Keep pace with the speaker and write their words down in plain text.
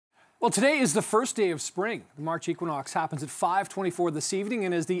Well, today is the first day of spring. The March equinox happens at 5:24 this evening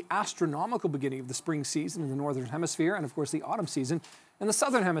and is the astronomical beginning of the spring season in the Northern Hemisphere and, of course, the autumn season in the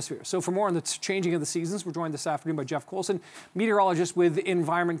Southern Hemisphere. So for more on the changing of the seasons, we're joined this afternoon by Jeff Coulson, meteorologist with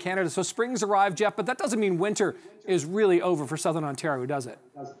Environment Canada. So spring's arrived, Jeff, but that doesn't mean winter is really over for Southern Ontario, does it?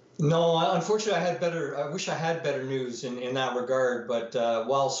 No, unfortunately, I wish I had better news in that regard. But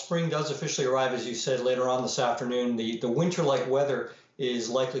while spring does officially arrive, as you said, later on this afternoon, the winter-like weather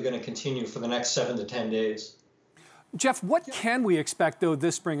is likely going to continue for the next 7 to 10 days. Jeff, what can we expect, though,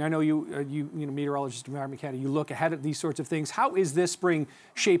 this spring? I know you meteorologist, Environment Canada, you look ahead at these sorts of things. How is this spring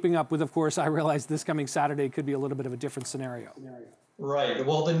shaping up with, of course, I realize this coming Saturday could be a little bit of a different scenario. Right.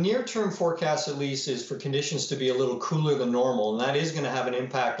 Well, the near-term forecast, at least, is for conditions to be a little cooler than normal, and that is going to have an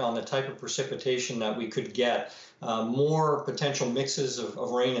impact on the type of precipitation that we could get. More potential mixes of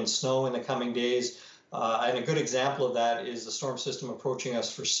rain and snow in the coming days. And a good example of that is the storm system approaching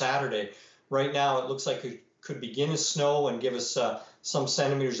us for Saturday. Right now, it looks like it could begin as snow and give us some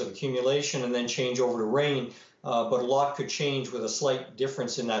centimeters of accumulation and then change over to rain. But a lot could change with a slight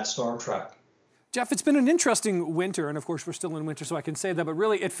difference in that storm track. Jeff, it's been an interesting winter, and of course we're still in winter, so I can say that, but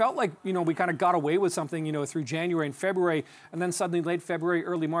really it felt like, we kind of got away with something, through January and February, and then suddenly late February,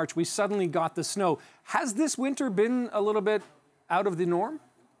 early March, we suddenly got the snow. Has this winter been a little bit out of the norm?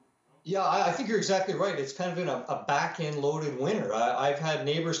 Yeah, I think you're exactly right. It's kind of been a back-end loaded winter. I've had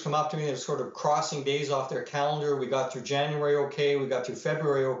neighbors come up to me that are sort of crossing days off their calendar. We got through January okay, we got through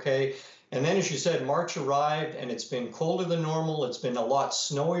February okay. And then, as you said, March arrived and it's been colder than normal. It's been a lot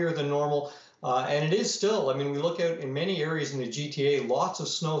snowier than normal. And it is still, we look out in many areas in the GTA, lots of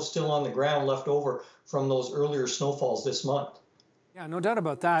snow still on the ground left over from those earlier snowfalls this month. Yeah, no doubt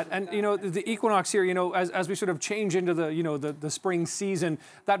about that. And, the equinox here, as we sort of change into the spring season,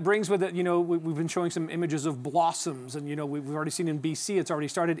 that brings with it, we've been showing some images of blossoms. And, we've already seen in BC, it's already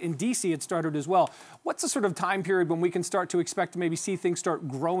started. In DC, it started as well. What's the sort of time period when we can start to expect to maybe see things start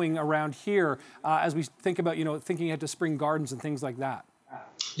growing around here as we think about, thinking ahead to spring gardens and things like that?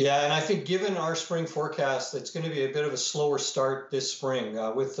 Yeah, and I think given our spring forecast, it's going to be a bit of a slower start this spring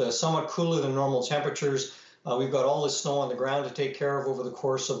with somewhat cooler than normal temperatures. We've got all this snow on the ground to take care of over the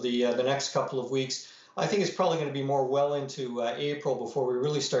course of the next couple of weeks. I think it's probably going to be more well into April before we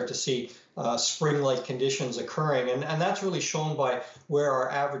really start to see spring-like conditions occurring. And that's really shown by where our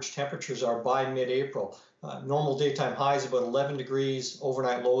average temperatures are by mid-April. Normal daytime highs about 11 degrees,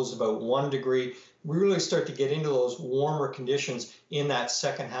 overnight lows about 1 degree. We really start to get into those warmer conditions in that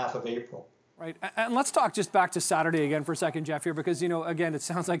second half of April. Right, and let's talk just back to Saturday again for a second, Jeff, here, because, again, it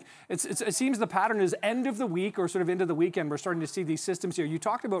sounds like it seems the pattern is end of the week or sort of into the weekend. We're starting to see these systems here. You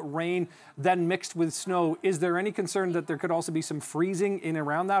talked about rain then mixed with snow. Is there any concern that there could also be some freezing in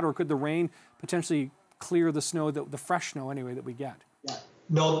around that, or could the rain potentially clear the snow, the fresh snow anyway, that we get? Yeah.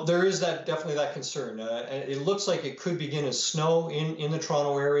 No, there is definitely that concern. It looks like it could begin as snow in the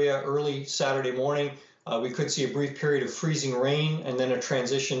Toronto area early Saturday morning. We could see a brief period of freezing rain and then a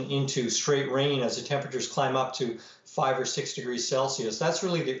transition into straight rain as the temperatures climb up to 5 or 6 degrees Celsius. That's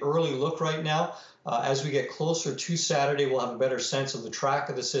really the early look right now. As we get closer to Saturday, we'll have a better sense of the track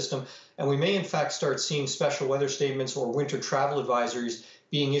of the system. And we may, in fact, start seeing special weather statements or winter travel advisories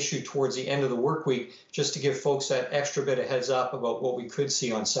being issued towards the end of the work week, just to give folks that extra bit of heads up about what we could see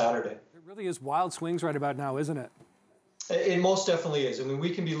on Saturday. It really is wild swings right about now, isn't it? It most definitely is. We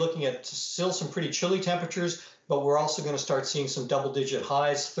can be looking at still some pretty chilly temperatures, but we're also going to start seeing some double-digit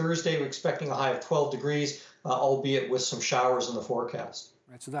highs. Thursday, we're expecting a high of 12 degrees, albeit with some showers in the forecast.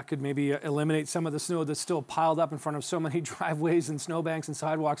 Right, so that could maybe eliminate some of the snow that's still piled up in front of so many driveways and snowbanks and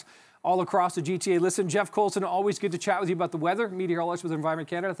sidewalks all across the GTA. Listen, Jeff Coulson, always good to chat with you about the weather. Meteorologist with Environment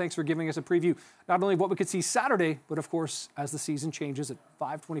Canada. Thanks for giving us a preview, not only of what we could see Saturday, but of course, as the season changes at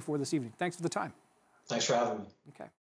 5:24 this evening. Thanks for the time. Thanks for having me. Okay.